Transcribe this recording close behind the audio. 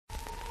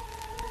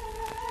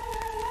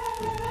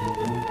You're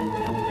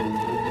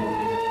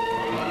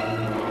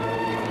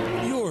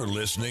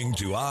listening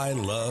to I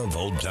Love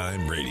Old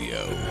Time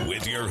Radio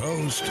with your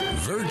host,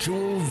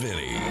 Virtual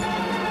Vinny.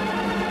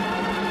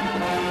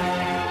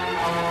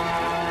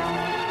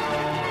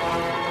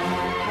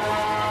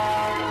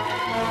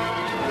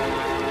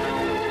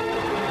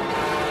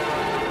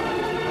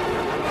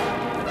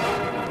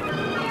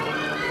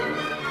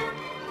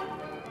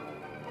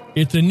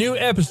 It's a new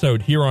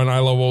episode here on I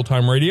Love Old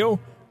Time Radio.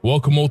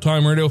 Welcome, Old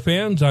Time Radio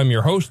fans. I'm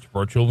your host,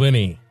 Virtual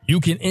Vinny. You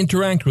can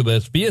interact with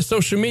us via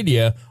social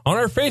media on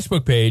our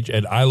Facebook page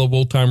at I Love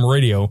Old Time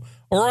Radio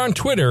or on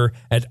Twitter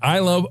at I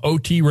Love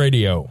OT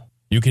Radio.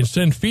 You can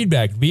send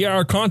feedback via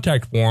our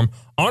contact form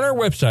on our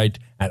website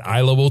at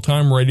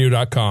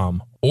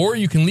iloveoldtimeradio.com, or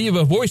you can leave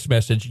a voice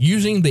message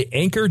using the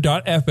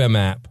Anchor.fm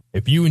app.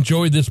 If you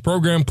enjoyed this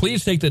program,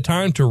 please take the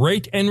time to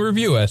rate and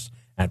review us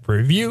at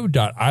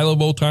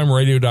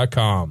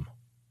review.iloveoldtimeradio.com.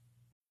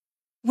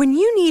 When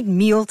you need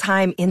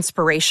mealtime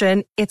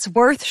inspiration, it's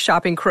worth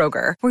shopping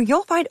Kroger, where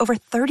you'll find over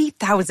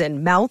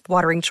 30,000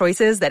 mouth-watering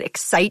choices that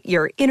excite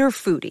your inner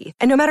foodie.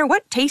 And no matter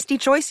what tasty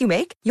choice you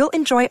make, you'll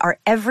enjoy our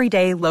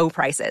everyday low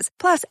prices,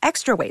 plus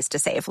extra ways to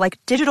save, like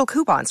digital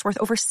coupons worth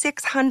over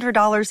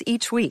 $600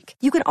 each week.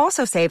 You can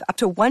also save up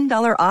to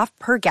 $1 off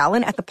per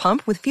gallon at the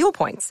pump with fuel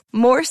points.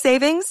 More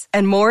savings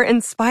and more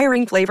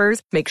inspiring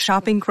flavors make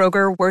shopping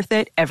Kroger worth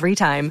it every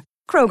time.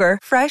 Kroger,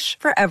 fresh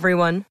for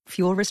everyone.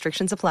 Fuel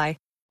restrictions apply.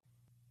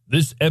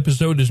 This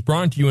episode is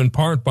brought to you in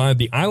part by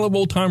the I Love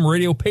Old Time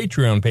Radio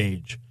Patreon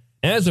page.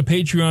 As a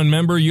Patreon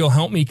member, you'll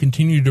help me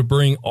continue to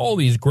bring all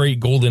these great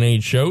Golden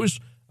Age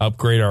shows,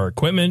 upgrade our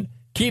equipment,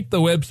 keep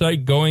the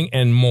website going,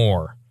 and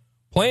more.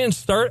 Plans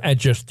start at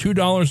just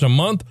 $2 a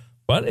month,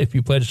 but if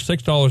you pledge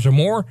 $6 or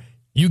more,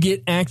 you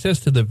get access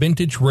to the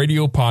Vintage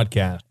Radio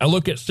Podcast, a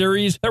look at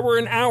series that were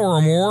an hour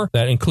or more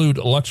that include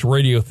Lux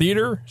Radio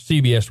Theater,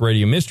 CBS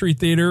Radio Mystery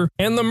Theater,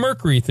 and the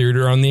Mercury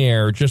Theater on the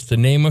Air, just to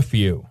name a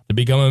few. To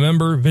become a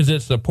member,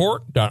 visit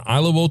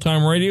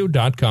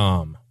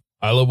support.iloveoldtimeradio.com.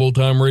 I Love Old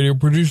Time Radio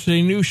produces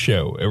a new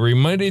show every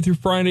Monday through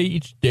Friday,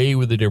 each day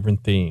with a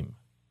different theme.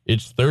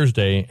 It's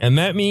Thursday, and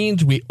that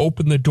means we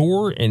open the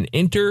door and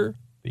enter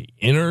the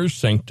inner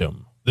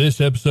sanctum.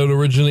 This episode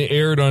originally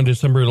aired on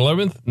December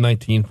 11th,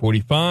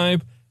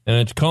 1945, and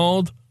it's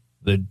called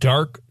The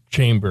Dark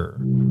Chamber.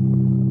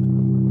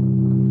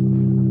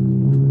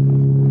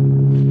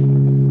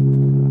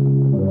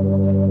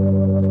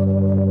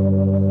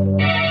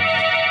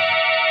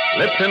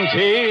 Lipton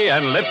Tea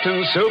and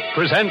Lipton Soup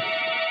present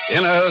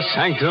Inner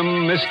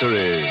Sanctum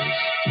Mysteries.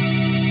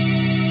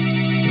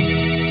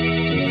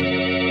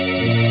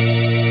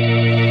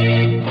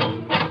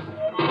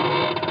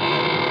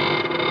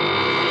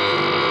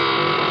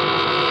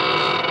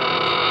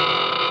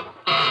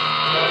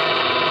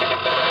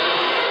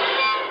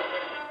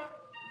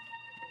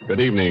 Good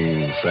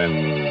evening,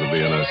 friends of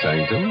the Inner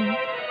Sanctum.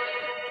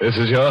 This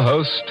is your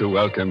host to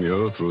welcome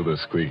you through the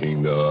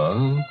squeaking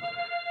door.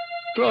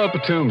 Draw up a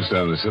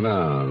tombstone and sit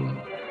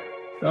down.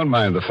 Don't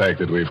mind the fact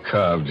that we've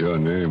carved your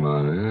name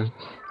on it.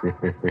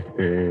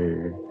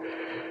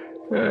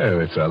 Well,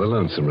 it's rather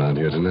lonesome around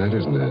here tonight,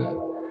 isn't it?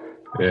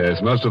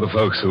 Yes, most of the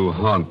folks who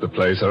haunt the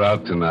place are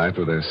out tonight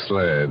with their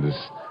sleds.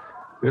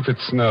 If it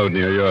snowed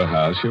near your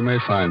house, you may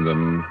find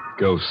them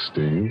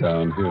ghosting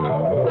down here.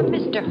 But,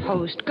 Mr.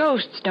 Host,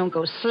 ghosts don't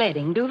go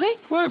sledding, do they?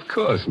 Why, of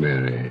course,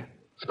 Mary.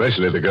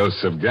 Especially the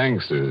ghosts of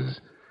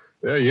gangsters.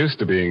 They're used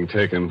to being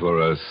taken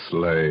for a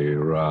sleigh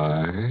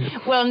ride.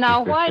 Well,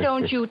 now, why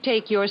don't you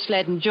take your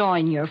sled and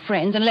join your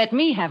friends and let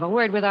me have a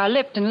word with our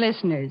Lipton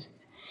listeners?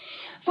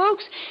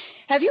 Folks,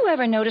 have you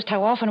ever noticed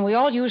how often we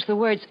all use the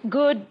words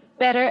good,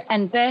 better,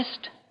 and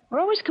best? We're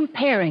always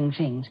comparing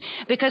things,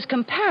 because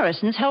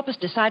comparisons help us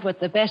decide what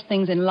the best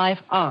things in life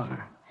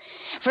are.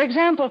 For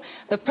example,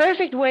 the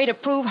perfect way to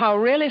prove how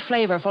really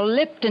flavorful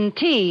Lipton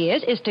tea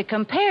is to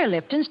compare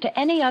Lipton's to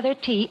any other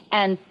tea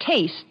and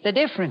taste the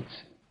difference.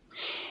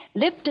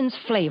 Lipton's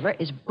flavor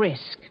is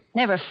brisk,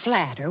 never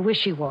flat or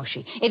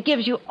wishy-washy. It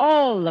gives you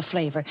all the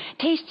flavor,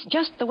 tastes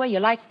just the way you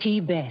like tea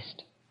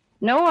best.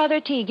 No other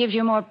tea gives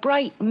you more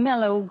bright,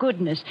 mellow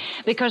goodness,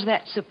 because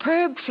that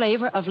superb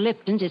flavor of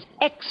Lipton's is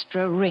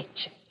extra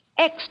rich,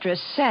 extra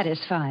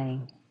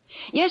satisfying.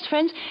 Yes,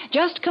 friends,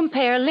 just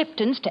compare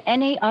Lipton's to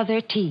any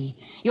other tea.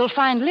 You'll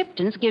find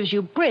Lipton's gives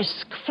you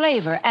brisk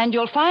flavor, and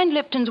you'll find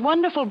Lipton's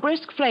wonderful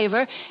brisk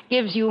flavor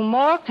gives you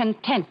more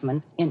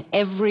contentment in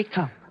every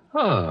cup.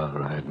 All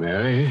right,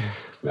 Mary.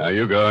 Now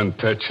you go and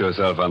perch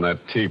yourself on that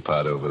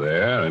teapot over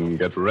there and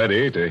get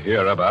ready to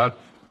hear about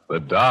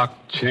The Dark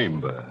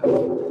Chamber.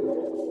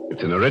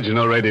 It's an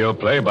original radio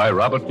play by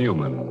Robert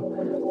Newman,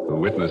 who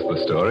witnessed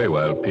the story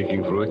while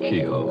peeking through a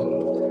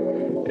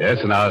keyhole. Yes,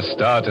 and our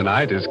star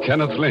tonight is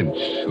Kenneth Lynch,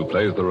 who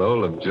plays the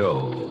role of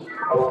Joe.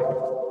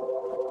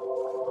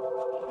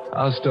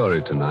 Our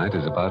story tonight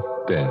is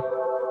about death,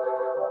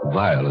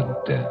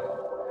 violent death,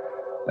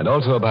 and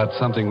also about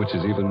something which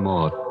is even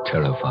more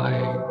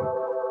terrifying,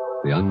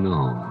 the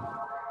unknown.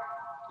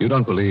 You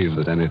don't believe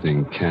that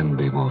anything can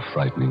be more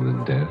frightening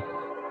than death?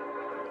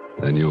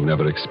 Then you've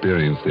never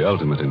experienced the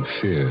ultimate in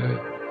fear,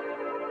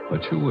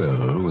 But you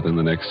will within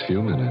the next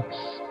few minutes.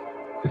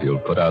 If you'll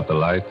put out the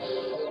lights,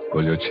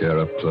 pull your chair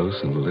up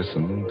close, and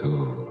listen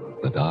to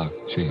the Dark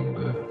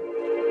Chamber.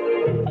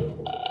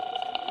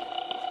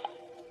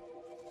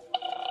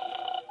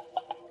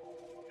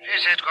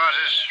 Police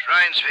headquarters,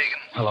 Ryan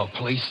speaking. Hello,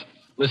 police.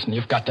 Listen,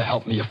 you've got to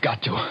help me. You've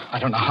got to. I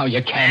don't know how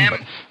you can, but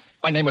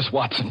my name is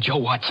Watson, Joe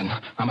Watson.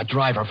 I'm a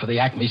driver for the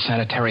Acme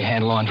Sanitary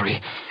Hand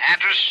Laundry.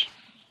 Address?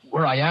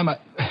 Where I am,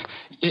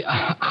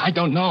 I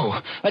don't know.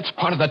 That's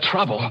part of the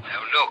trouble. Now,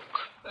 look.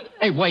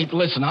 Hey, wait,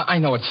 listen. I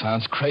know it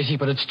sounds crazy,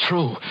 but it's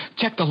true.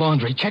 Check the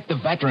laundry. Check the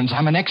veterans.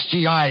 I'm an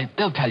ex-GI.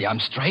 They'll tell you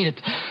I'm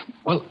straight.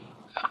 Well,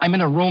 I'm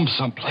in a room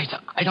someplace.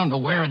 I don't know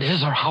where it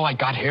is or how I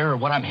got here or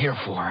what I'm here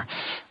for.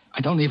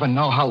 I don't even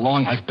know how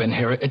long I've been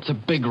here. It's a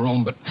big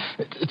room, but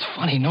it's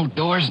funny. No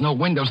doors, no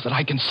windows that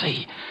I can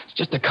see. It's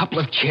just a couple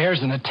of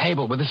chairs and a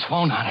table with his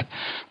phone on it.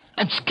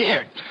 I'm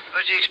scared.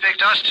 What do you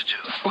expect us to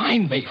do?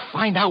 Find me.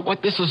 Find out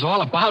what this is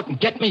all about and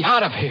get me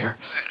out of here.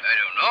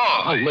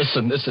 I don't know. Oh,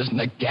 listen, this isn't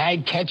a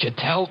gag. Can't you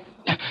tell?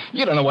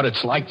 You don't know what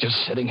it's like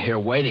just sitting here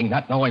waiting,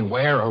 not knowing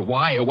where or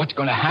why or what's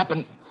going to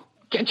happen.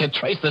 Can't you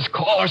trace this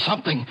call or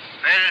something?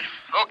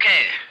 Well,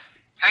 okay.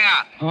 Hang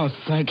on. Oh,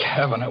 thank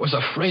heaven. I was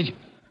afraid.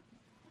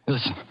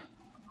 Listen,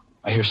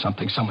 I hear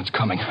something. Someone's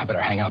coming. I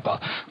better hang up.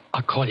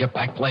 I'll call you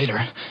back later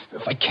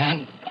if I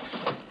can.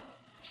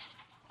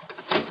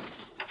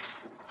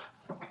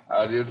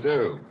 How do you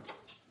do?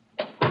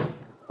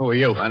 Who are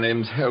you? My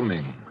name's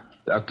Helming.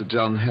 Dr.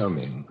 John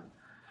Helming.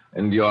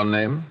 And your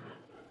name?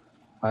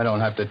 I don't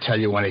have to tell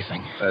you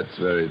anything. That's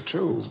very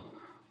true.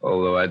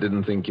 Although I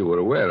didn't think you were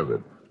aware of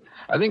it.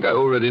 I think I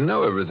already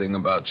know everything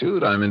about you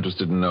that I'm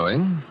interested in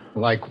knowing.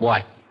 Like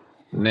what?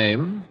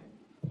 Name?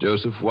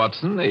 Joseph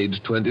Watson,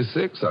 age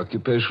 26,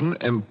 occupation,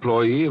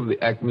 employee of the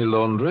Acme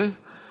Laundry,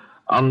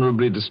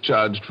 honorably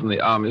discharged from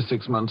the Army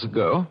 6 months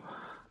ago,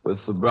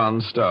 with the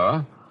Bronze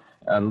Star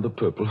and the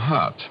Purple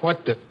Heart.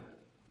 What the...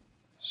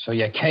 So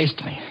you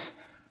cased me.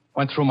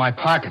 Went through my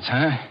pockets,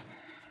 huh?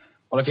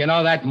 Well, if you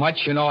know that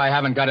much, you know I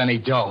haven't got any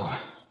dough.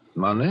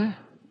 Money?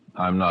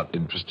 I'm not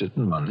interested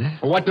in money.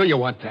 Well, what do you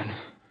want, then?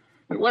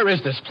 Where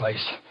is this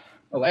place?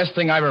 The last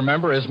thing I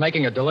remember is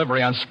making a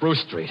delivery on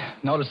Spruce Street,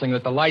 noticing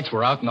that the lights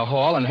were out in the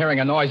hall and hearing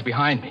a noise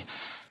behind me.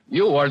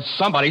 You or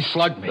somebody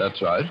slugged me.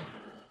 That's right.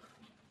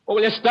 Well,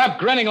 will you stop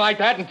grinning like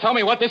that and tell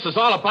me what this is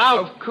all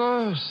about? Of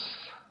course.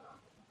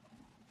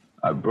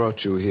 I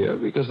brought you here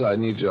because I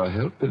need your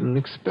help in an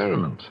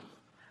experiment.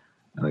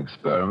 An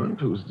experiment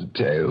whose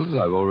details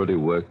I've already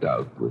worked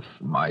out with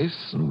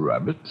mice and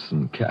rabbits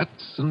and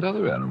cats and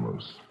other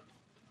animals.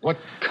 What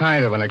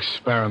kind of an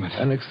experiment?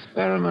 An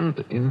experiment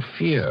in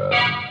fear.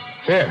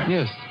 Fear?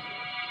 Yes.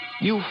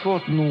 You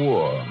fought in the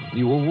war.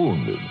 You were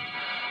wounded.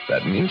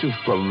 That means you've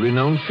probably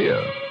known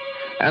fear.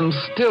 And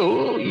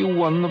still, you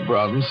won the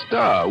Bronze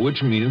Star,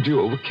 which means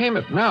you overcame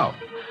it. Now,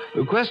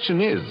 the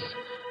question is,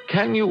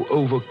 can you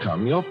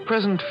overcome your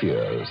present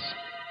fears?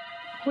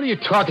 What are you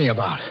talking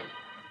about?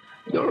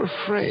 You're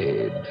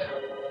afraid.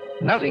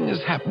 Nothing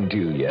has happened to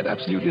you yet,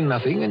 absolutely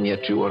nothing, and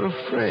yet you are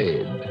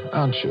afraid,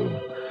 aren't you?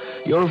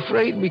 You're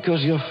afraid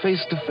because you're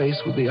face to face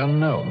with the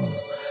unknown.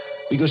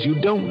 Because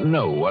you don't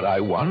know what I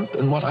want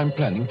and what I'm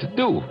planning to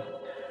do.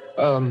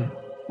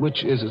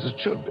 Which is as it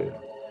should be.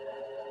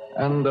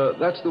 And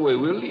that's the way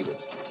we'll leave it.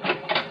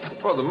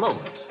 For the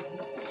moment.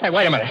 Hey,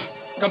 wait a minute.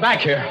 Come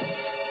back here.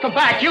 Come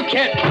back. You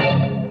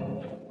can't...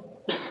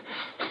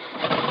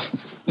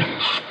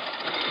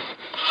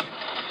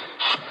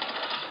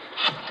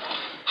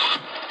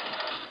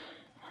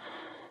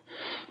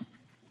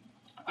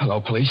 Hello,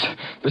 police.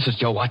 This is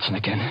Joe Watson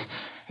again.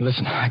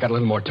 Listen, I got a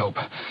little more dope.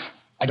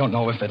 I don't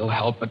know if it'll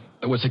help, but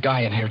there was a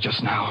guy in here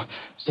just now.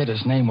 Said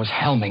his name was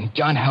Helming,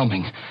 John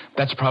Helming.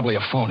 That's probably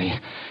a phony.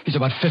 He's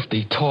about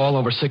 50, tall,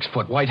 over 6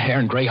 foot, white hair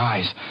and gray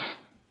eyes.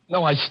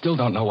 No, I still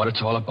don't know what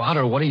it's all about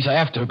or what he's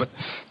after, but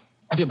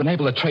have you been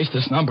able to trace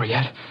this number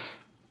yet?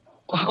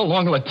 Well, how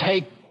long will it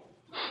take?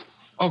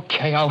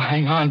 Okay, I'll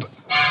hang on, but...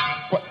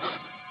 What?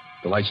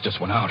 The lights just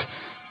went out.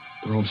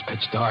 The room's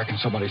pitch dark and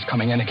somebody's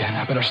coming in again.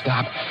 I better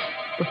stop.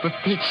 But for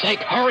Pete's sake,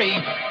 hurry!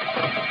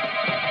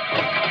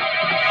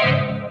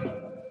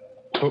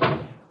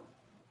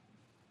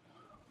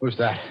 Who's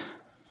that?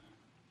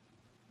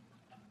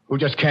 Who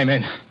just came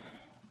in?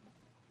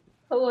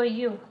 Who are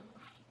you?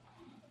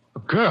 A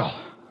girl.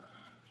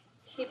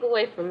 Keep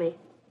away from me.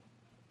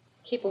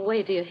 Keep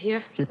away, do you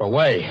hear? Keep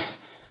away.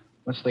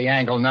 What's the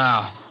angle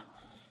now?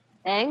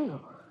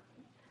 Angle?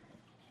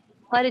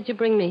 Why did you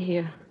bring me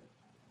here?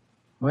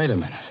 Wait a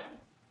minute.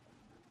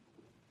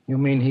 You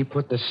mean he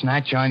put the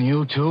snatch on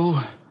you, too?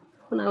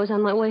 When I was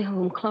on my way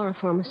home,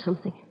 chloroform or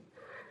something.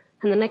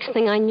 And the next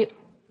thing I knew...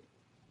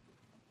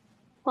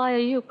 Why are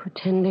you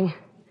pretending?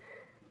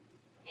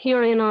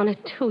 You're in on it,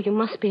 too. You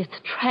must be. It's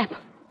a trap.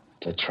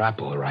 It's a trap,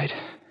 all right.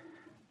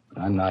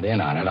 But I'm not in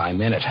on it.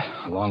 I'm in it,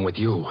 along with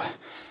you.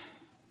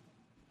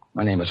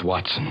 My name is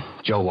Watson.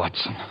 Joe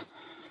Watson.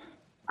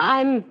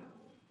 I'm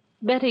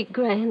Betty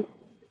Grant.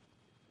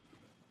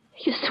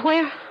 You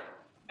swear?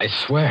 I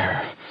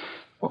swear.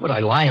 What would I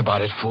lie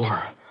about it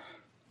for?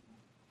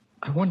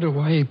 I wonder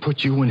why he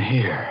put you in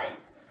here.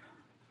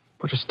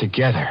 Put us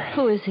together.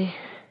 Who is he?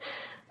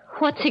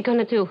 What's he going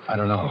to do? I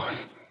don't know.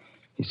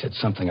 He said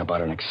something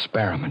about an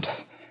experiment.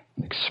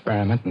 An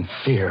experiment in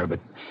fear, but...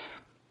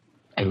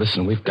 Hey,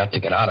 listen, we've got to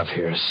get out of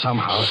here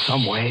somehow,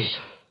 some way.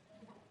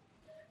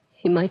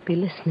 He might be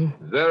listening.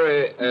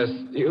 Very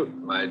astute,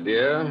 my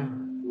dear.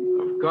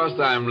 Of course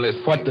I'm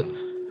listening. What the...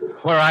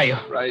 Where are you?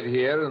 Right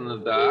here in the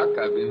dark.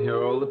 I've been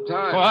here all the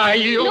time. Why are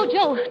you... No,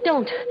 Joe,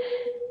 don't.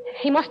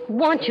 He must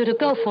want you to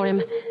go for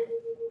him.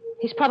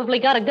 He's probably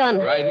got a gun.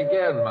 Right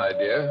again, my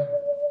dear.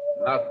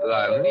 Not that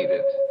I'll need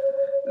it.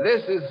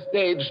 This is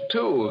stage 2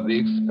 of the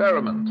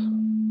experiment.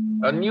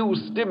 A new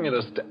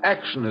stimulus to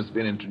action has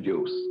been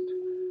introduced.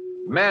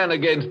 Man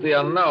against the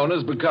unknown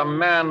has become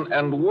man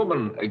and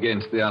woman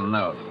against the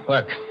unknown.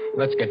 Look,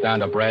 let's get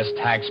down to brass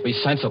tacks. Be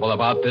sensible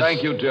about this.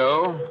 Thank you,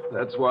 Joe.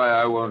 That's why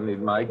I won't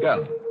need my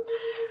gun.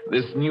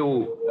 This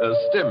new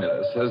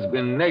stimulus has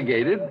been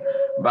negated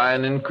by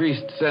an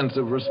increased sense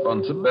of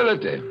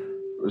responsibility.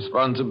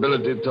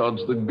 Responsibility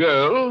towards the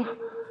girl,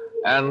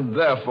 and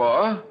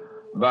therefore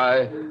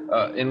by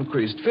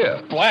increased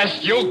fear.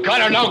 Blast you,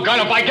 gun or no gun,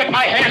 if I get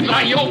my hands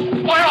on you,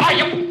 where are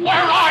you? Where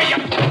are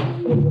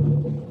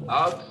you?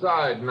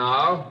 Outside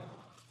now,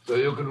 so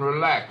you can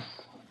relax.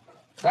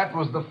 That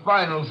was the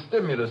final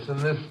stimulus in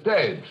this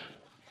stage.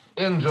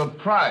 Injured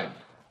pride.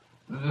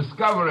 The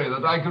discovery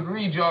that I could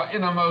read your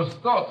innermost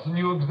thoughts and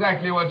knew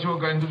exactly what you were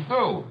going to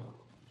do.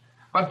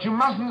 But you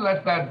mustn't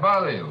let that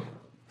bother you.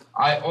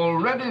 I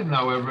already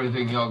know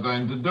everything you're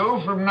going to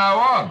do from now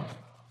on.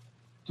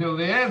 Till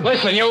the end.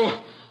 Listen, you.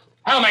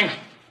 Helming!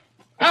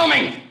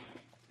 Helming!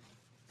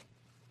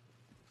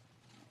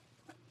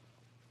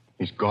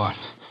 He's gone.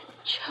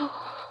 Joe.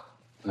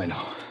 I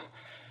know.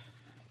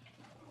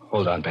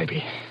 Hold on,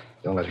 baby.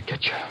 Don't let it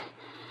get you.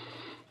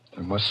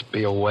 There must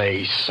be a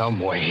way, some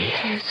way.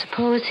 Do you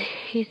suppose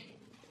he's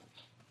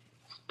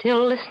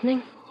still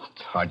listening?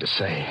 It's hard to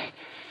say.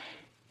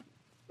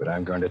 But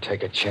I'm going to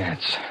take a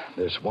chance.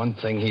 There's one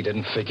thing he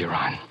didn't figure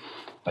on.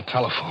 A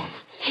telephone.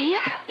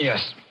 Here?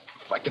 Yes.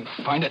 If I can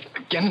find it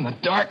again in the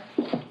dark.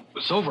 It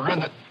was over on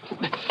the...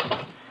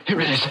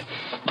 Here it is.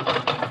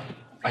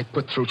 I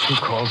put through 2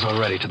 calls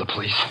already to the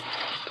police.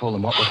 Told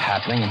them what was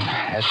happening and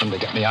asked them to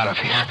get me out of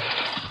here.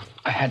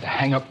 I had to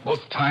hang up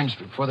both times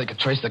before they could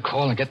trace the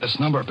call and get this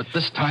number, but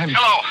this time...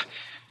 Hello.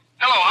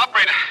 Hello,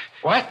 operator.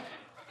 What?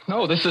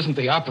 No, this isn't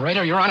the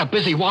operator. You're on a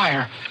busy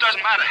wire. It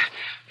doesn't matter.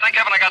 Thank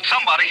heaven I got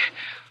somebody.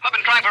 I've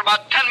been trying for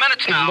about 10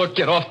 minutes now. Look,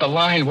 get off the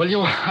line, will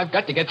you? I've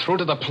got to get through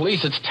to the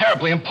police. It's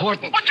terribly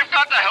important. But you've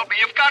got to help me.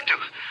 You've got to.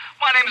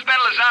 My name's Ben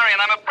Lazarian.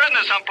 I'm a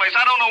prisoner someplace.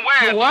 I don't know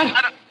where.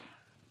 What?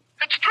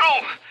 It's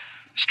true.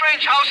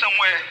 Strange house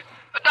somewhere.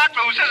 A doctor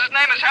who says his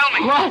name is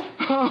Helming.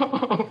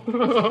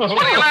 What?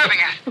 What are you laughing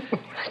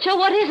at? Joe,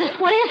 what is it?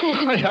 What is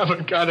it? I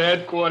haven't got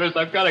headquarters.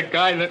 I've got a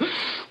guy that...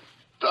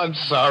 I'm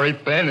sorry,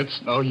 Ben.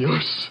 It's no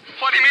use.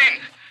 What do you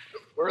mean?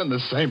 We're in the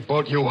same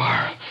boat you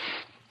are.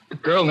 A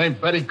girl named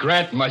Betty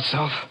Grant and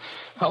myself.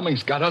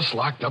 Helming's got us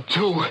locked up,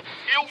 too.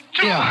 You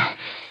too? Yeah.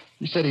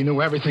 He said he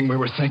knew everything we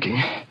were thinking,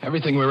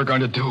 everything we were going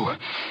to do.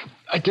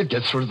 I did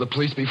get through to the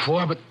police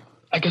before, but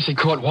I guess he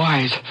caught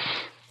wise.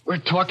 We're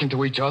talking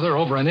to each other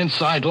over an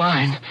inside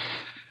line.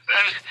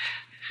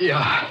 Then...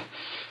 Yeah.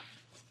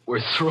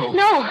 We're through.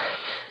 No.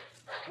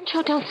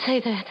 Joe, don't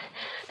say that.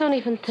 Don't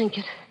even think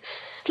it.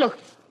 Look,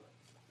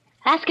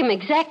 ask him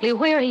exactly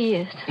where he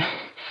is.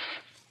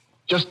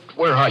 Just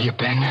where are you,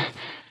 Ben?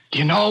 Do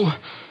you know?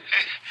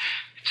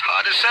 It's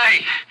hard to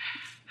say.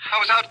 I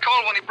was out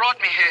cold when he brought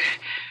me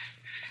here.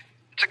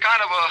 It's a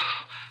kind of a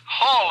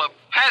hall, a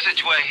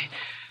passageway.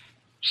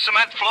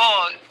 Cement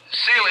floor,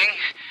 ceiling,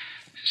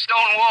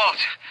 stone walls.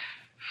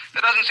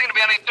 There doesn't seem to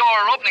be any door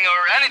or opening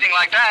or anything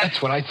like that.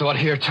 That's what I thought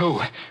here,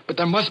 too. But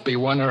there must be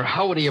one, or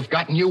how would he have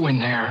gotten you in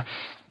there?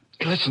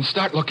 Hey, listen,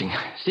 start looking.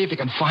 See if you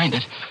can find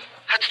it.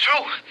 That's true.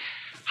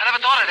 I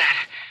never thought of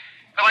that.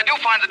 If I do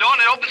find the door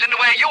and it opens into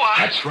where you are...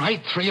 That's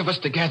right. 3 of us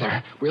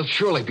together. We'll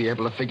surely be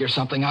able to figure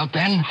something out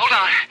then. Hold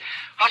on.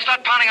 I'll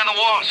start pounding on the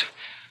walls.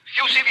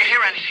 You see if you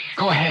hear anything.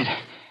 Go ahead.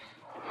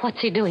 What's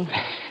he doing?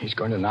 He's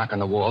going to knock on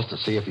the walls to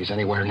see if he's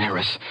anywhere near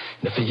us.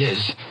 And if he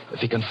is, if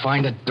he can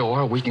find a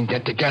door, we can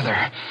get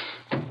together.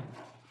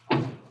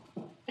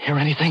 Hear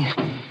anything?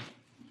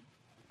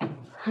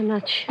 I'm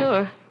not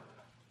sure.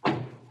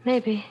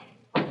 Maybe.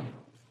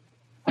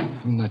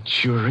 I'm not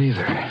sure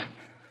either.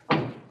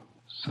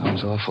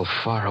 Sounds awful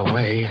far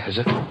away, is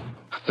it?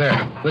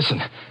 There,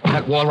 listen.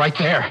 That wall right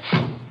there.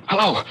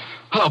 Hello.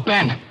 Hello,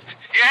 Ben.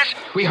 Yes?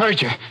 We heard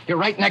you. You're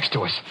right next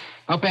to us.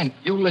 Now, Ben,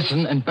 you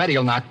listen, and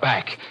Betty'll knock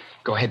back.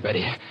 Go ahead,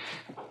 Betty.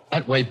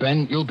 That way,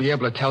 Ben, you'll be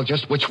able to tell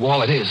just which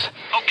wall it is.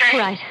 Okay.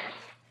 Right.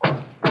 I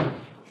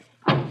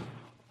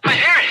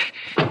hear it.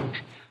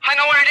 I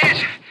know where it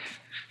is.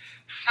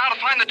 Now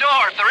to find the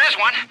door, if there is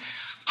one.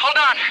 Hold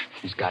on.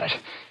 He's got it.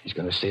 He's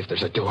going to see if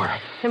there's a door.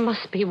 There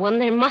must be one.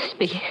 There must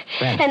be.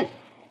 Ben. And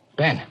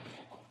Ben.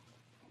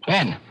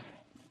 Ben.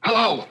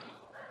 Hello.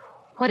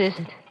 what is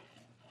it?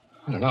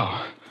 I don't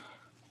know.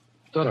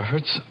 Thought I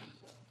heard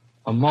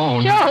a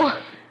moan. Joe!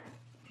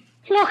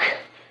 Look.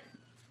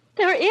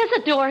 There is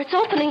a door. It's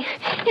opening.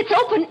 It's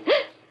open.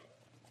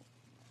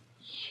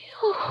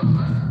 You.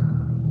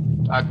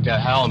 Dr.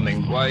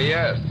 Helming. Why,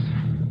 yes.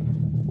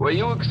 Were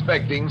you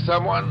expecting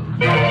someone?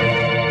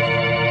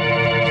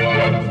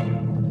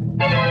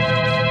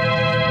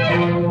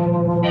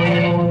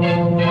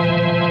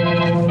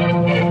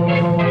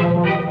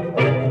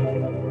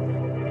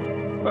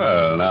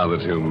 Well, now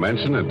that you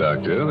mention it,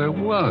 Doctor, there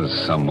was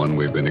someone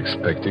we've been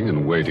expecting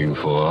and waiting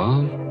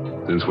for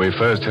since we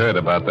first heard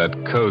about that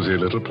cozy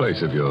little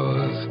place of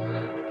yours.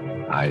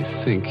 I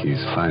think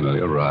he's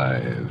finally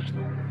arrived.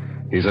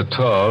 He's a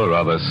tall,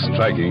 rather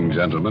striking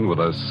gentleman with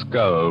a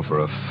skull for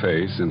a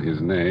face, and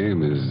his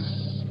name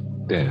is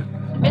Death.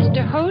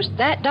 Mr. Host,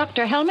 that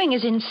Dr. Helming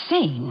is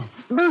insane.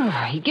 Brr,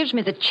 he gives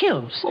me the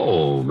chills.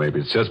 Oh,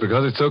 maybe it's just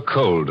because it's so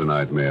cold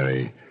tonight,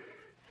 Mary.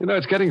 You know,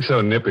 it's getting so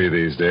nippy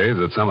these days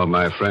that some of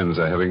my friends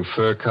are having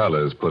fur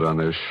collars put on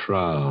their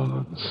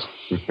shrouds.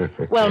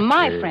 Well,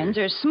 my friends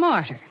are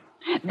smarter.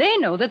 They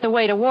know that the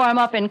way to warm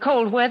up in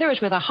cold weather is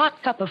with a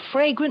hot cup of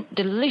fragrant,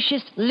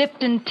 delicious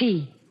Lipton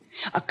tea.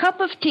 A cup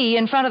of tea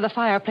in front of the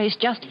fireplace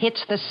just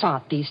hits the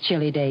spot these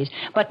chilly days.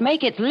 But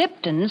make it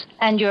Lipton's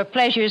and your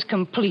pleasure's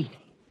complete.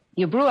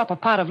 You brew up a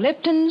pot of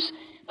Lipton's,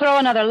 throw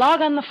another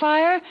log on the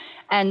fire,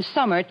 and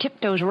summer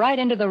tiptoes right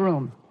into the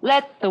room.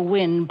 Let the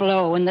wind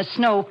blow and the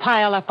snow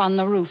pile up on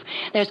the roof.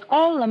 There's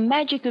all the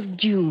magic of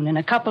June in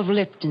a cup of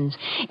Lipton's,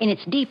 in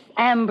its deep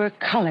amber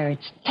color,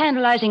 its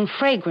tantalizing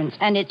fragrance,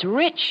 and its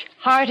rich,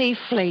 hearty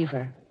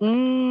flavor.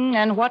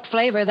 And what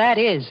flavor that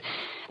is.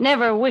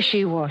 Never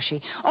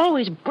wishy-washy,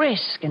 always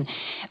brisk and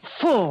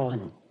full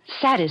and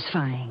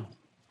satisfying.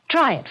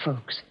 Try it,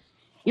 folks.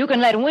 You can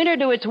let winter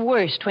do its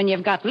worst when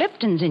you've got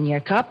Lipton's in your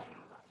cup.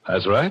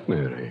 That's right,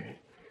 Mary.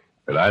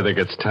 But I think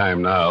it's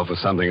time now for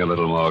something a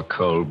little more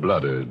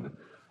cold-blooded,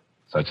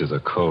 such as a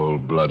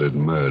cold-blooded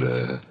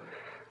murder.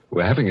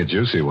 We're having a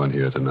juicy one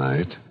here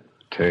tonight.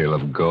 Tale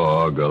of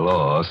gore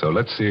galore, so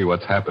let's see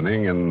what's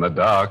happening in the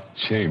dark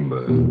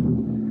chamber.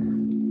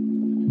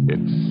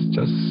 It's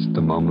just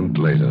a moment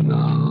later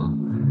now.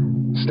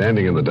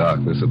 Standing in the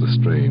darkness of the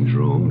strange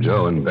room,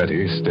 Joe and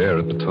Betty stare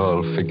at the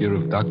tall figure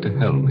of Dr.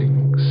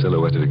 Helming,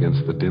 silhouetted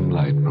against the dim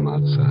light from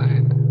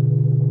outside.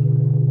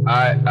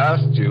 I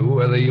asked you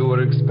whether you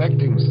were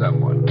expecting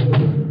someone.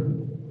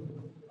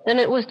 Then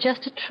it was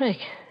just a trick.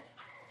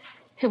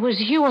 It was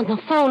you on the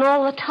phone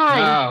all the time.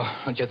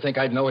 Now, don't you think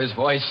I'd know his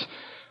voice?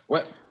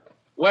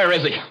 Where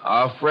is he?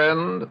 Our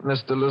friend,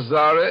 Mr.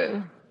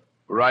 Lazare,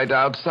 right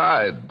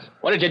outside.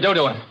 What did you do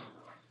to him?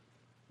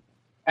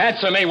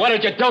 Answer me. What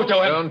did you do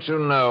to him? Don't you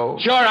know?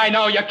 Sure, I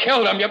know. You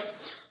killed him.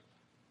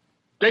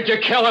 Did you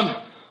kill him?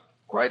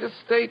 Quite a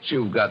state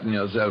you've gotten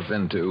yourself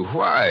into.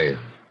 Why?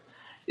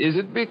 Is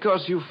it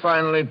because you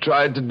finally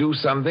tried to do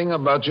something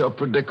about your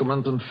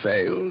predicament and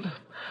failed?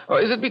 Or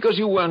is it because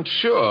you weren't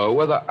sure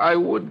whether I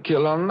would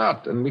kill or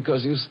not, and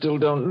because you still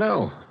don't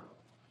know?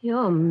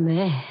 You're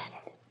mad.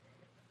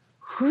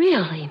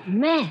 Really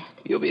mad.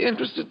 You'll be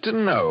interested to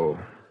know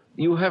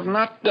you have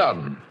not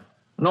done,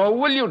 nor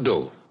will you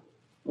do,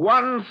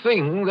 one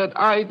thing that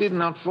I did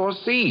not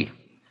foresee.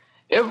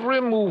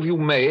 Every move you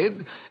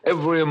made,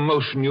 every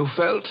emotion you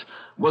felt,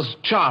 was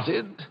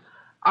charted,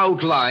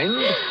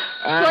 outlined,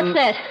 and... What's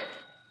that?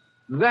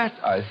 That,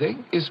 I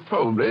think, is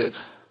probably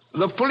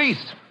the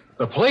police.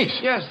 The police?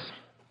 Yes.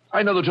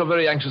 I know that you're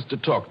very anxious to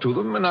talk to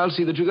them, and I'll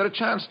see that you get a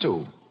chance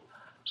to.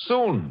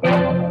 Soon.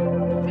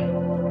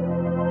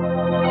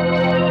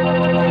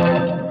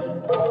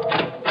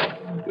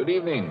 Good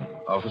evening,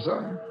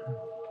 officer.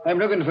 I'm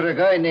looking for a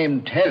guy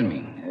named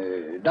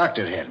Helming.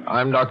 Dr. Helming.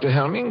 I'm Dr.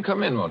 Helming.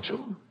 Come in, won't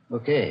you?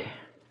 Okay.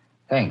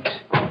 Thanks.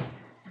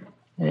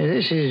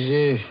 This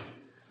is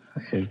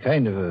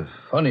kind of a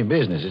funny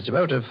business. It's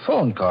about a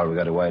phone call we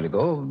got a while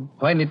ago,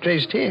 finally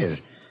traced here.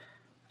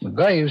 A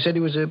guy who said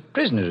he was a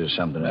prisoner or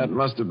something. That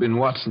must have been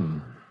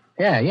Watson.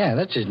 Yeah,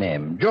 that's his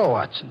name. Joe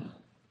Watson.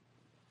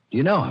 Do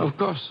you know him? Of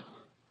course.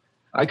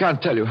 I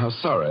can't tell you how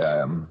sorry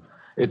I am.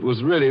 It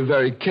was really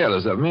very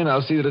careless of me, and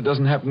I'll see that it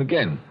doesn't happen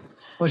again.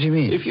 What do you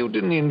mean? If you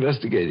did any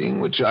investigating,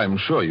 which I'm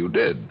sure you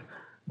did,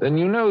 then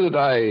you know that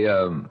I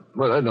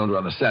don't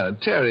run a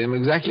sanitarium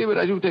exactly, but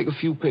I do take a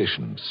few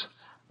patients.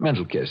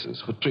 Mental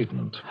cases for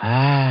treatment.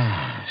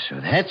 Ah, so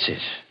that's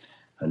it.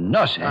 A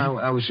nut, eh?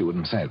 I wish you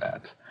wouldn't say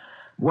that.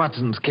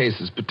 Watson's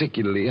case is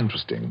particularly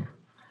interesting.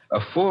 A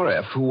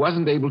 4F who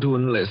wasn't able to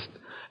enlist,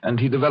 and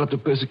he developed a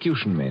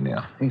persecution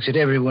mania. Thinks that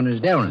everyone is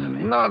down on him,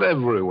 eh? Not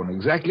everyone,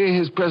 exactly.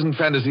 His present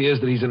fantasy is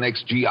that he's an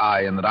ex-GI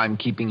and that I'm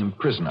keeping him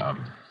prisoner.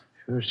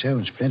 Sure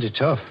sounds plenty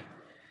tough.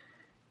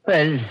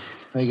 Well,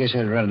 I guess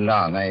I'll run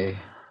along.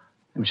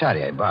 I'm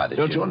sorry I bothered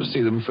you. Don't you want to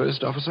see them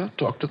first, officer?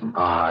 Talk to them?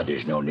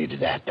 There's no need of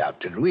that,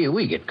 Doctor.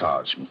 We get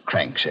calls from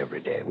cranks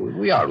every day.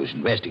 We always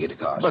investigate a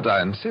cause. But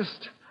I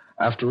insist.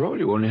 After all,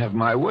 you only have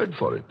my word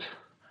for it.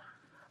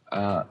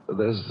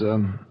 There's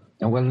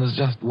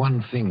just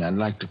one thing I'd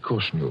like to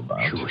caution you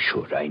about.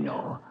 Sure, I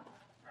know.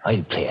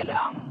 I'll play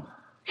along.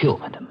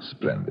 Humor them.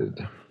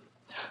 Splendid.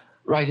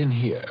 Right in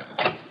here.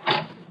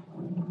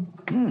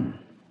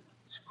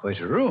 It's Quite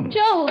a room.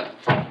 Joe,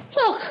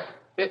 look.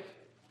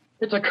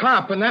 It's a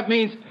cop, and that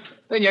means...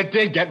 Then you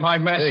did get my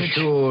message.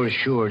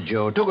 Sure,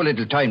 Joe. Took a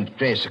little time to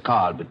trace the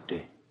call, but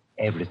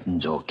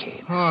everything's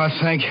okay. Oh,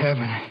 thank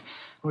heaven.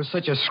 It was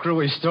such a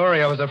screwy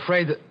story, I was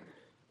afraid that...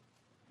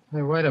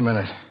 Hey, wait a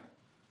minute.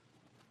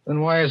 Then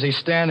why is he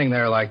standing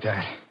there like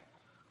that?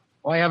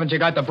 Why haven't you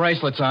got the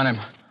bracelets on him?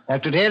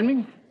 After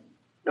Helming?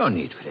 No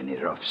need for any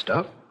rough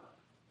stuff.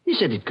 He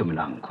said he'd come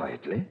along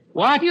quietly.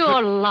 What?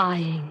 You're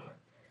lying.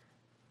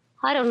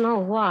 I don't know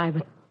why,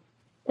 but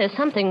there's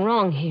something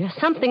wrong here.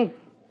 Something...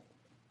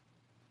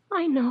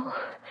 I know.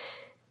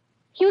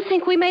 You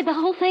think we made the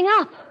whole thing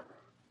up.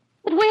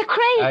 That we're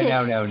crazy.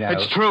 No.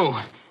 It's true.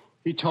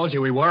 He told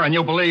you we were, and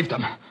you believed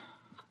him.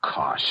 Of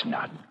course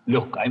not.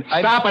 Look, I'm...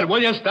 Stop it,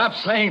 will you? Stop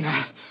saying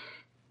that.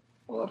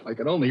 Well, if I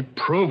could only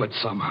prove it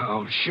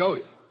somehow, show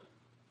you.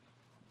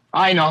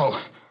 I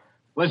know.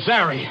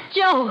 Lazzari.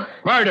 Joe.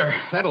 Murder.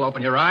 That'll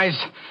open your eyes.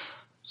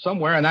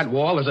 Somewhere in that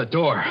wall is a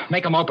door.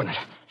 Make him open it.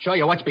 Show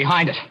you what's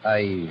behind it.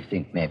 I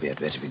think maybe I'd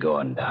better be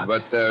going, Doc.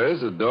 But there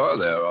is a door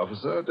there,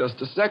 officer.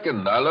 Just a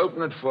second. I'll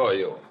open it for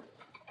you.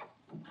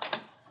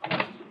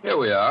 Here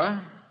we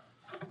are.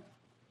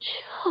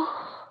 Joe.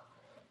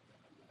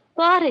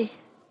 Body.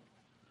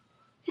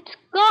 It's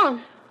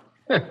gone.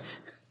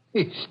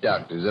 These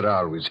doctors are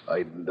always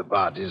hiding the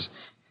bodies.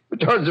 But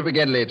turns up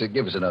again later.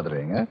 Give us another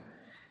ring, huh?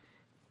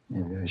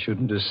 Maybe I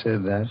shouldn't have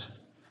said that.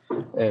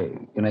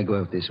 Can I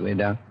go out this way,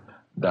 Doc?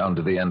 Down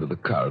to the end of the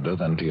corridor,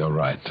 then to your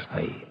right.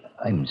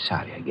 I'm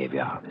sorry I gave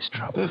you all this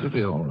trouble.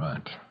 Perfectly all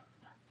right.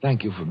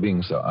 Thank you for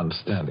being so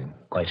understanding.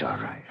 Quite all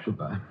right.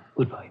 Goodbye.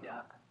 Goodbye,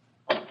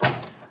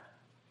 Doc.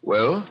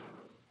 Well,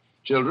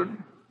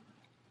 children?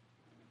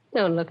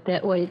 Don't look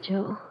that way,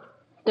 Joe.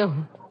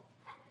 Don't.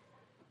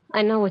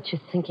 I know what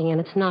you're thinking, and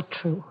it's not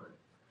true.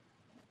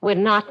 We're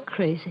not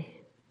crazy.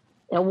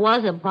 There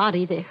was a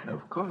body there.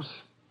 Of course.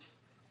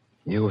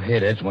 You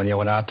hid it when you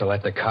went out to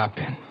let the cop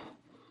in.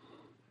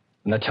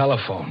 And the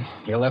telephone.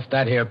 You left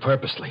that here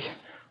purposely.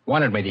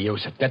 Wanted me to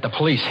use it. Get the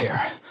police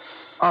here.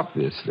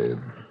 Obviously.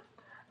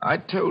 I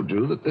told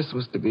you that this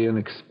was to be an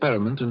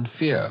experiment in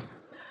fear.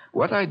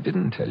 What I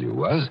didn't tell you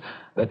was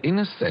that, in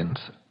a sense,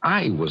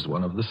 I was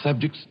one of the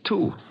subjects,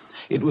 too.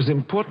 It was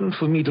important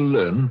for me to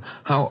learn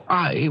how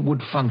I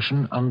would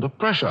function under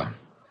pressure.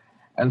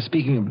 And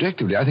speaking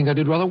objectively, I think I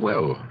did rather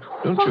well.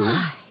 Don't you?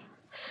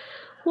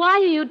 Why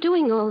are you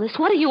doing all this?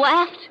 What are you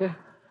after?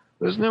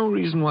 There's no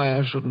reason why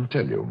I shouldn't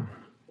tell you.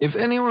 If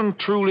anyone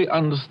truly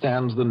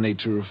understands the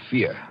nature of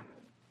fear,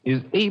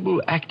 is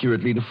able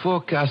accurately to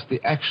forecast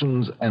the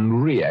actions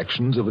and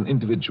reactions of an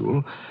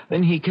individual,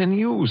 then he can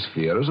use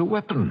fear as a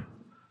weapon.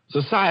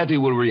 Society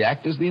will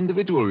react as the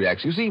individual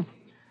reacts. You see,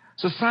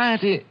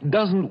 society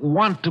doesn't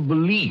want to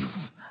believe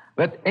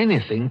that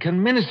anything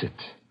can menace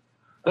it.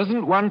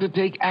 Doesn't want to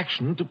take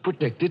action to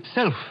protect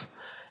itself,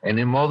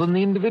 any more than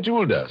the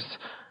individual does.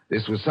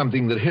 This was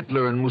something that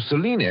Hitler and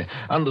Mussolini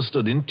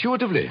understood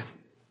intuitively.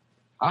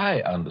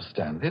 I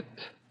understand it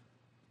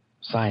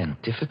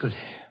scientifically.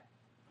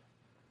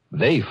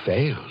 They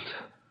failed,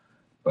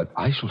 but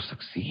I shall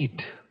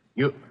succeed.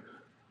 You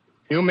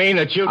mean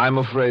that you... I'm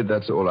afraid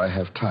that's all I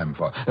have time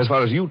for. As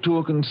far as you two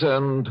are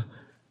concerned,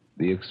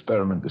 the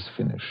experiment is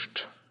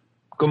finished.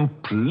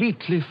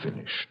 Completely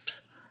finished.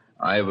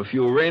 I have a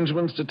few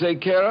arrangements to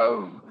take care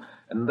of,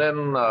 and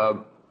then,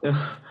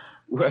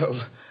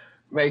 well,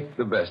 make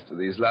the best of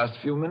these last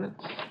few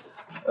minutes,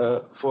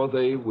 for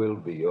they will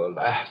be your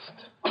last.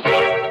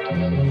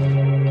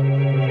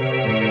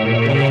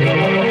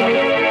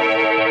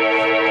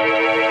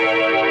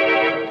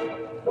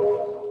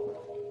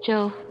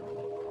 Joe,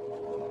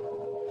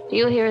 do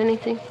you hear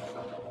anything?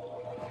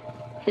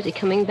 Is he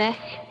coming back?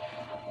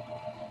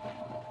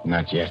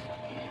 Not yet.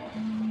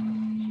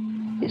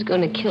 He's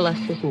going to kill us,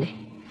 isn't he?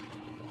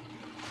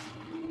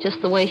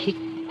 Just the way he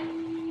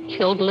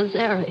killed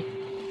Lazzari.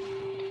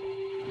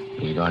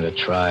 He's going to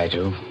try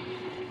to.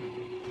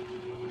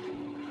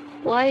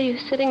 Why are you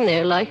sitting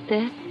there like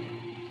that,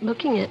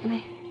 looking at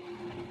me?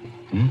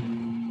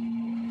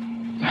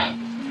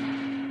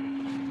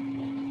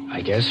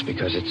 I guess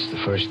because it's the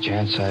first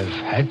chance I've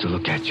had to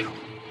look at you.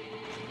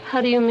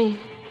 How do you mean?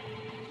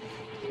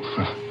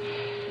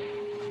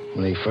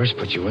 When they first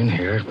put you in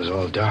here, it was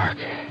all dark.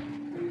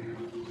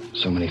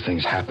 So many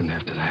things happened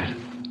after that.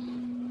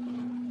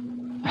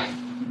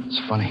 It's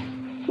funny.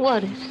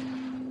 What is?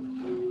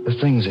 The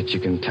things that you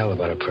can tell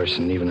about a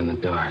person even in the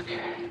dark.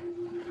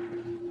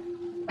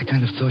 I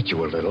kind of thought you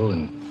were little,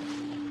 and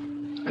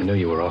I knew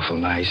you were awful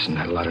nice and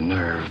had a lot of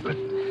nerve, but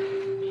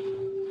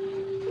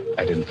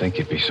I didn't think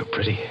you'd be so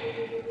pretty.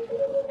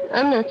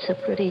 I'm not so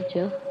pretty,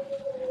 Joe.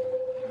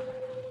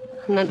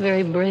 I'm not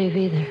very brave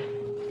either.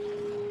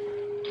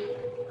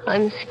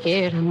 I'm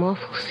scared. I'm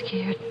awful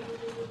scared.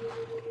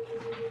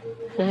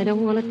 And I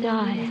don't want to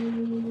die.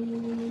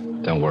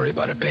 Don't worry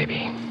about it,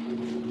 baby.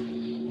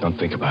 Don't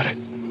think about it.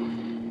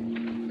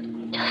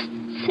 Just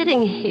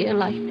sitting here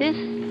like this,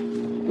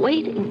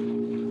 waiting.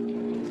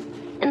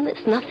 And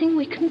there's nothing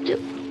we can do.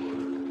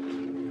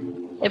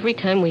 Every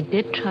time we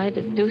did try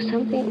to do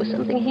something, it was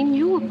something he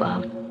knew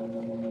about.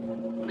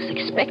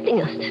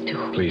 expecting us to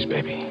do. Please,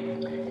 baby.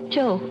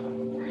 Joe,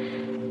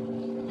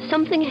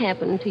 something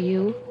happened to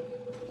you.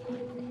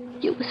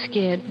 You were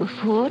scared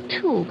before,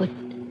 too, but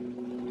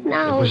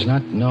now... It was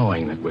not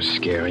knowing that was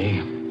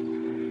scary.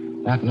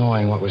 Not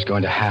knowing what was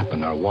going to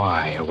happen or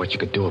why or what you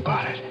could do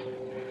about it.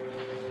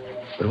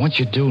 But once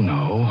you do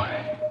know,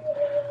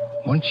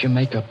 once you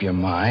make up your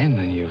mind,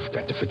 then you've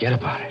got to forget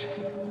about it.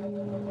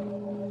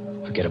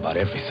 Forget about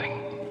everything.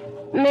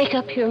 Make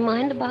up your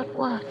mind about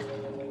what?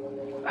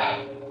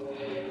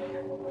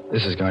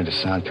 This is going to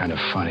sound kind of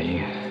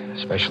funny,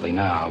 especially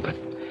now, but...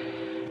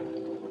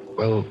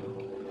 Well,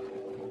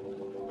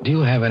 do you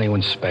have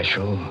anyone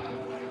special?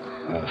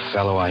 A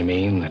fellow, I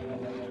mean, that...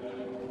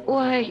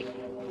 Why...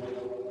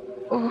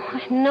 Oh,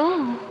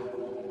 no.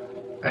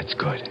 That's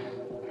good.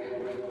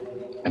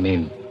 I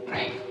mean...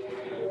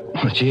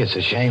 Well, gee, it's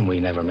a shame we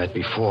never met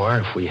before.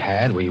 If we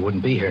had, we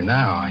wouldn't be here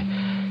now.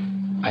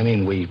 I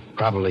mean, we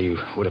probably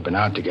would have been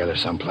out together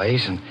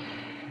someplace, and...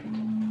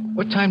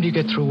 What time do you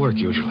get through work,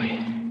 usually?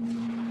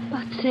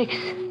 About 6.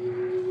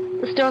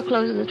 The store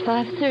closes at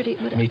 5:30,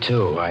 but... Me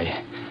too.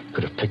 I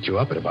could have picked you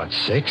up at about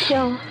 6.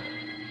 Joe,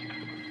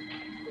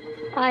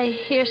 I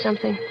hear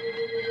something.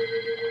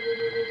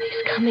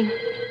 He's coming.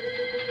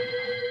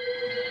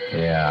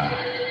 Yeah.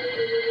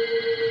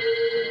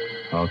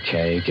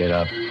 Okay, get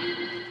up.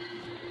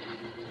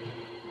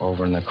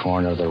 Over in the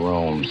corner of the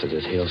room so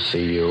that he'll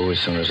see you as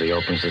soon as he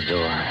opens the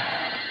door.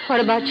 What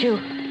about you?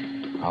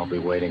 I'll be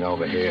waiting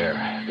over here,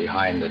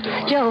 behind the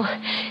door. Joe,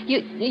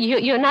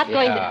 you're not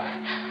going to...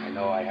 I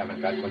know I haven't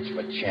got much of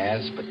a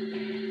chance, but...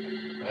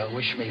 Well,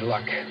 wish me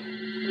luck.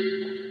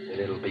 That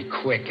it'll be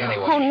quick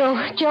anyway. Oh,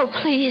 no. Joe,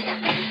 please.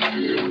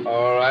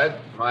 All right,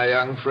 my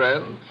young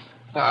friend.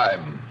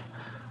 Time.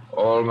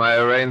 All my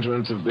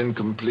arrangements have been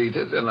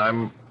completed, and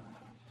I'm...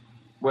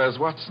 Where's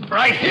Watson?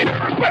 Right here. Joe,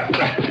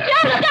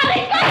 look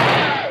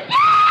out!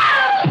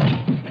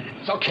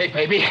 It's okay,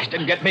 baby.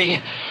 Didn't get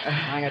me.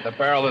 I got the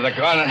barrel of the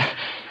gun and...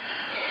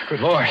 Good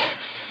Lord.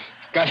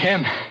 Got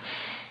him.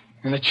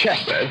 In the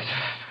chest. But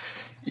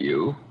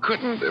you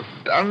couldn't have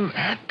done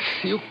that.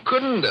 You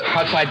couldn't have.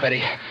 Outside, Betty.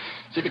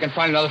 See if you can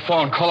find another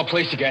phone. Call the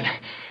police again.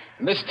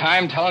 And this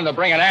time, tell them to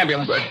bring an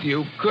ambulance. But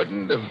you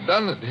couldn't have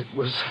done it. It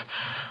was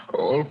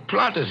all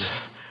plotted,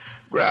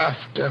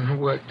 graphed, and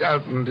worked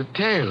out in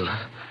detail.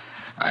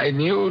 I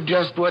knew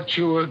just what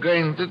you were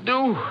going to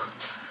do,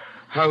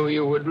 how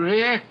you would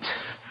react.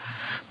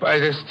 By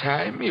this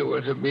time, you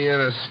were to be in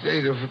a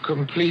state of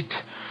complete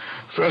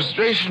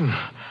frustration,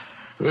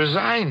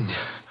 resigned,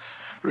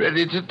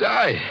 ready to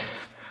die.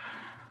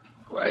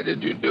 Why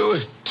did you do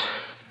it?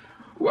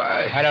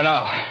 Why? I don't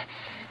know.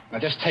 Now,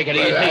 just take it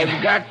easy.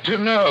 I've got to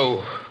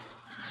know.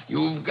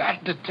 You've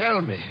got to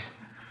tell me.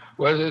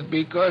 Was it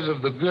because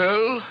of the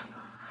girl?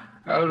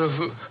 Out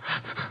of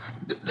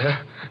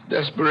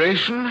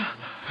desperation?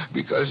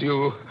 Because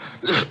you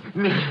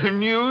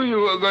knew you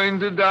were going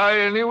to die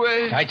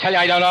anyway? I tell you,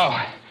 I don't know.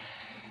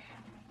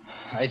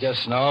 I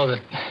just know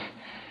that...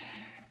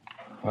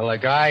 Well, a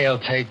guy will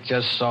take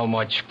just so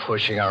much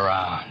pushing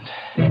around.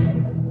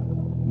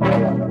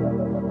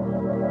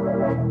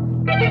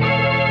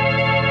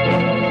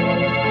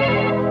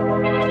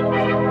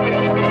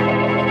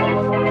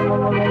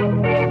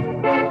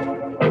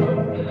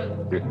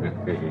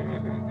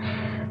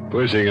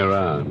 Pushing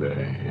around,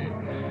 eh?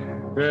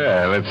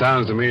 Well, it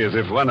sounds to me as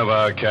if one of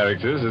our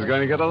characters is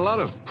going to get a lot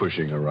of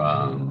pushing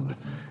around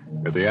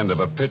at the end of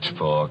a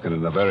pitchfork and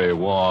in a very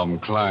warm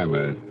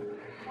climate.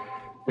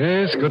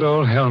 Yes, good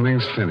old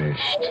Helming's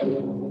finished.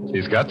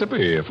 He's got to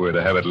be if we're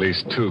to have at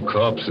least 2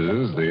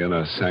 corpses, the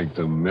inner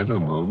sanctum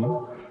minimum.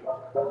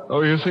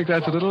 Oh, you think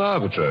that's a little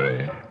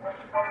arbitrary?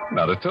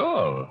 Not at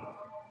all.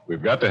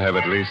 We've got to have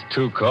at least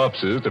 2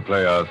 corpses to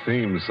play our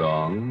theme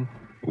song,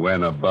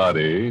 When a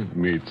Body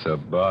Meets a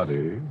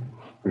Body.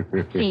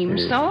 Theme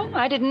song?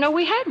 I didn't know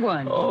we had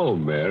one. Oh,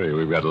 Mary,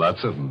 we've got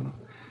lots of them.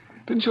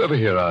 Didn't you ever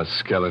hear our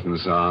skeleton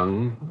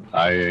song,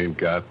 I Ain't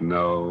Got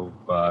No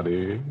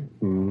Body?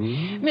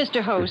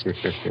 Mr. Host,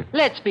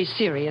 let's be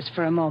serious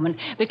for a moment,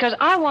 because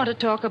I want to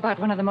talk about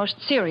one of the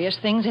most serious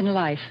things in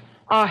life,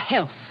 our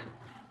health.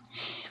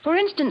 For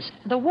instance,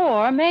 the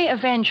war may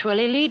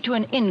eventually lead to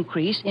an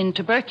increase in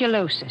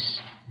tuberculosis.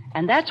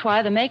 And that's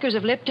why the makers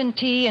of Lipton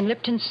tea and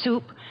Lipton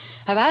soup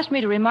have asked me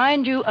to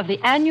remind you of the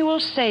annual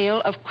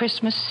sale of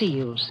Christmas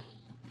seals.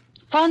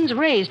 Funds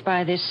raised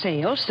by this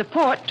sale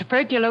support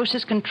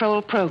tuberculosis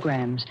control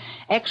programs,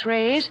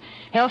 X-rays,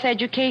 health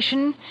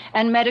education,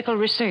 and medical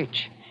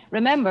research.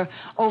 Remember,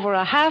 over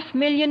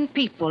 500,000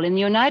 people in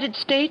the United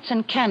States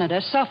and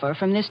Canada suffer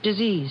from this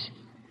disease.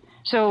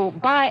 So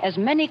buy as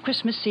many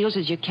Christmas seals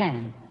as you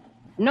can.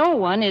 No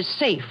one is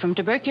safe from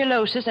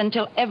tuberculosis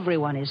until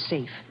everyone is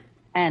safe.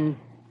 And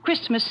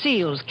Christmas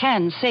seals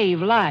can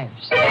save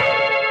lives.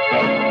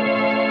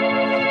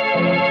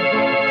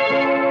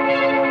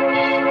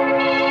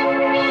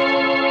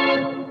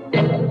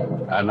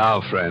 And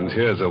now, friends,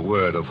 here's a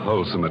word of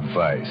wholesome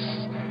advice.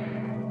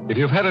 If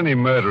you've had any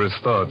murderous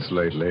thoughts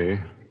lately,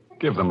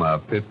 give them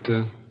up. It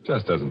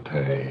Just doesn't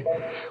pay.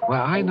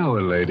 Well, I know a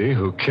lady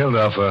who killed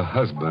off her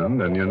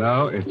husband, and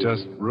it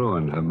just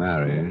ruined her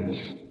marriage.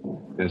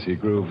 As he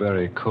grew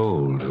very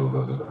cold to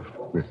her.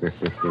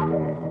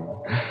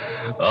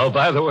 Oh,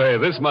 by the way,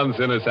 this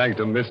month's Inner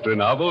Sanctum mystery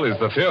novel is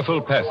The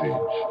Fearful Passage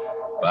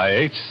by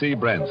H.C.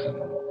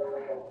 Branson.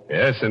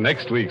 Yes, and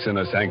next week's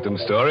Inner Sanctum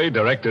story,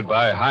 directed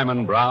by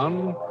Hyman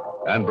Brown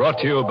and brought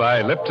to you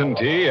by Lipton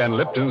Tea and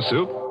Lipton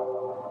Soup.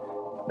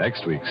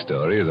 Next week's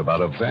story is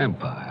about a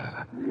vampire.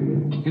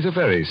 He's a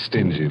very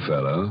stingy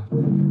fellow.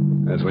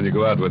 As when you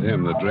go out with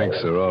him, the drinks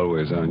are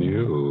always on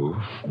you.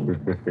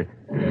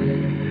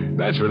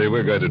 Naturally,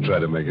 we're going to try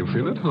to make him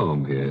feel at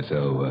home here,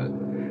 so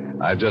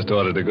I've just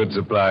ordered a good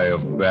supply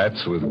of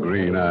bats with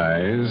green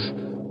eyes,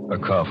 a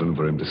coffin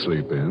for him to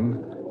sleep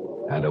in,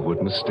 and a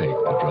wooden stake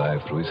to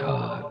drive through his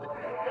heart.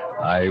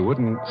 I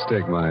wouldn't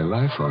stake my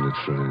life on it,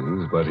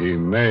 friends, but he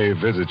may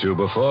visit you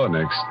before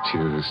next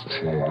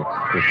Tuesday.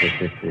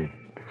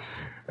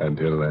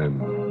 Until then,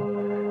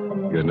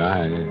 good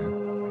night.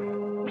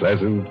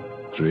 Pleasant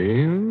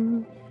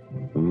dreams?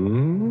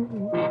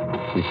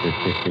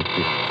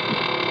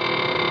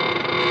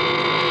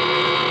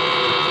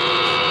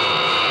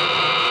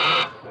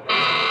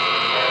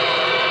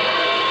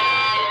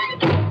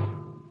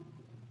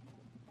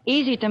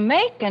 Easy to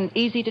make and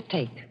easy to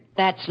take.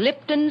 That's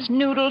Lipton's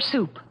Noodle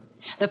Soup,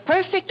 the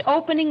perfect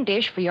opening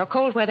dish for your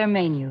cold weather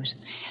menus.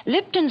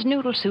 Lipton's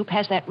Noodle Soup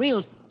has that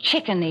real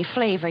chickeny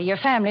flavor your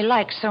family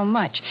likes so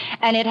much,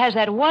 and it has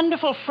that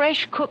wonderful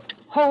fresh cooked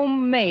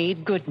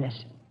homemade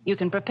goodness. You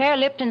can prepare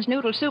Lipton's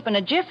Noodle Soup in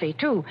a jiffy,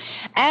 too,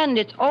 and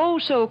it's oh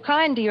so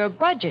kind to your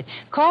budget,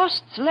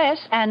 costs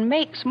less and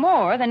makes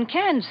more than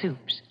canned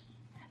soups.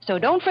 So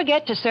don't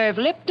forget to serve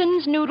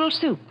Lipton's Noodle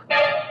Soup.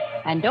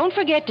 And don't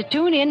forget to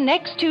tune in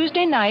next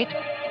Tuesday night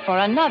for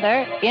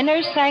another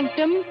Inner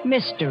Sanctum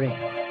mystery.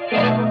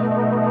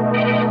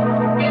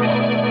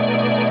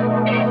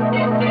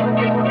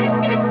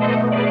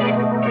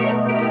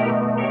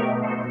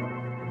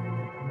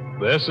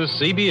 This is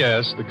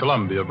CBS, the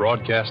Columbia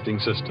Broadcasting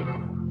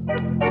System.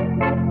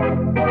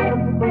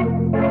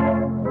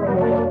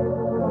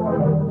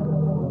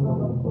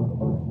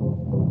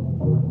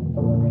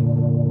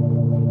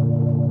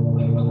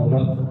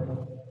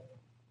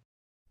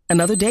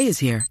 Another day is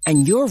here,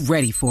 and you're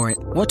ready for it.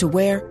 What to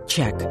wear?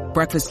 Check.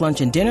 Breakfast, lunch,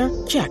 and dinner?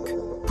 Check.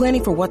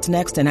 Planning for what's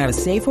next and how to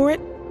save for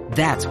it?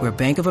 That's where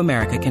Bank of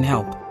America can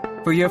help.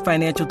 For your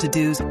financial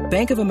to-dos,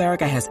 Bank of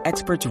America has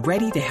experts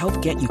ready to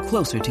help get you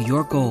closer to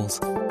your goals.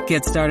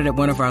 Get started at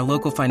one of our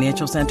local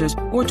financial centers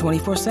or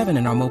 24/7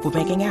 in our mobile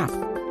banking app.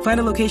 Find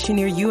a location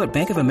near you at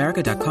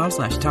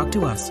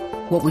bankofamerica.com/talktous.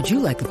 What would you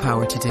like the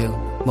power to do?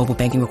 Mobile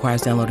banking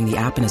requires downloading the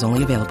app and is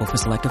only available for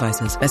select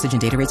devices. Message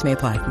and data rates may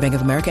apply. Bank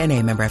of America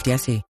N.A., member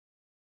FDIC.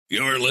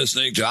 You're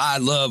listening to I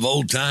Love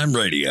Old Time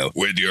Radio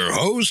with your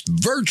host,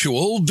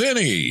 Virtual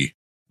Vinny.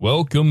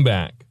 Welcome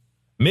back.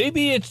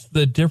 Maybe it's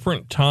the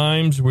different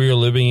times we're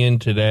living in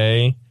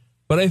today,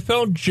 but I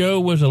felt Joe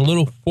was a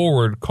little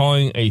forward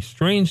calling a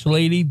strange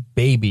lady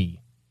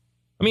baby.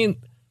 I mean,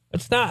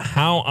 that's not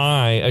how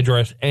I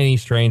address any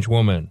strange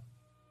woman.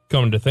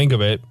 Come to think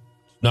of it,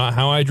 it's not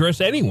how I address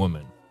any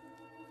woman.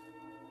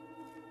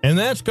 And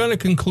that's going to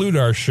conclude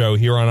our show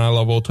here on I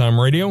Love Old Time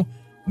Radio.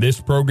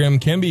 This program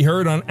can be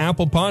heard on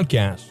Apple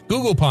Podcasts,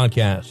 Google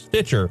Podcasts,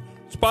 Stitcher,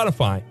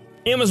 Spotify,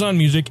 Amazon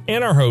Music,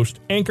 and our host,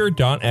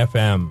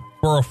 Anchor.fm.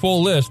 For a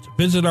full list,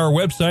 visit our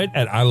website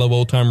at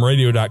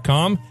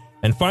iloveoldtimeradio.com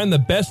and find the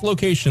best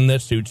location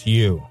that suits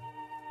you.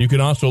 You can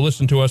also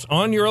listen to us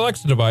on your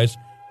Alexa device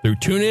through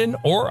TuneIn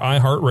or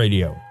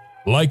iHeartRadio.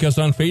 Like us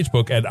on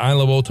Facebook at I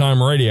Love Old Time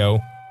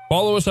Radio.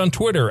 Follow us on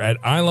Twitter at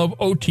I Love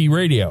OT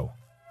Radio.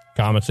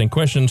 Comments and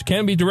questions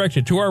can be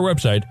directed to our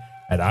website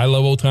at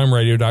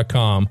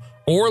iloveoldtimeradio.com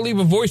or leave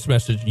a voice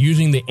message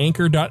using the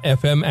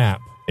Anchor.fm app.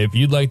 If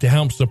you'd like to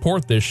help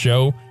support this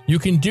show, you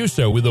can do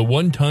so with a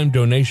one-time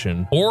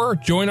donation or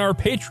join our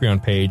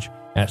Patreon page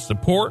at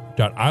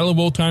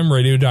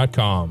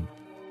support.iloveoldtimeradio.com.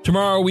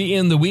 Tomorrow we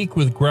end the week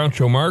with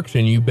Groucho Marx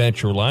and You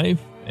Bet Your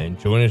Life, and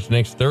join us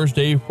next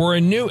Thursday for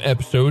a new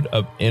episode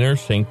of Inner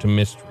Sanctum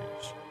Mysteries.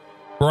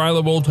 For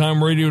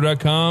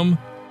iloveoldtimeradio.com,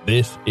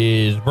 this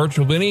is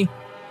Virtual Vinny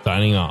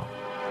signing off.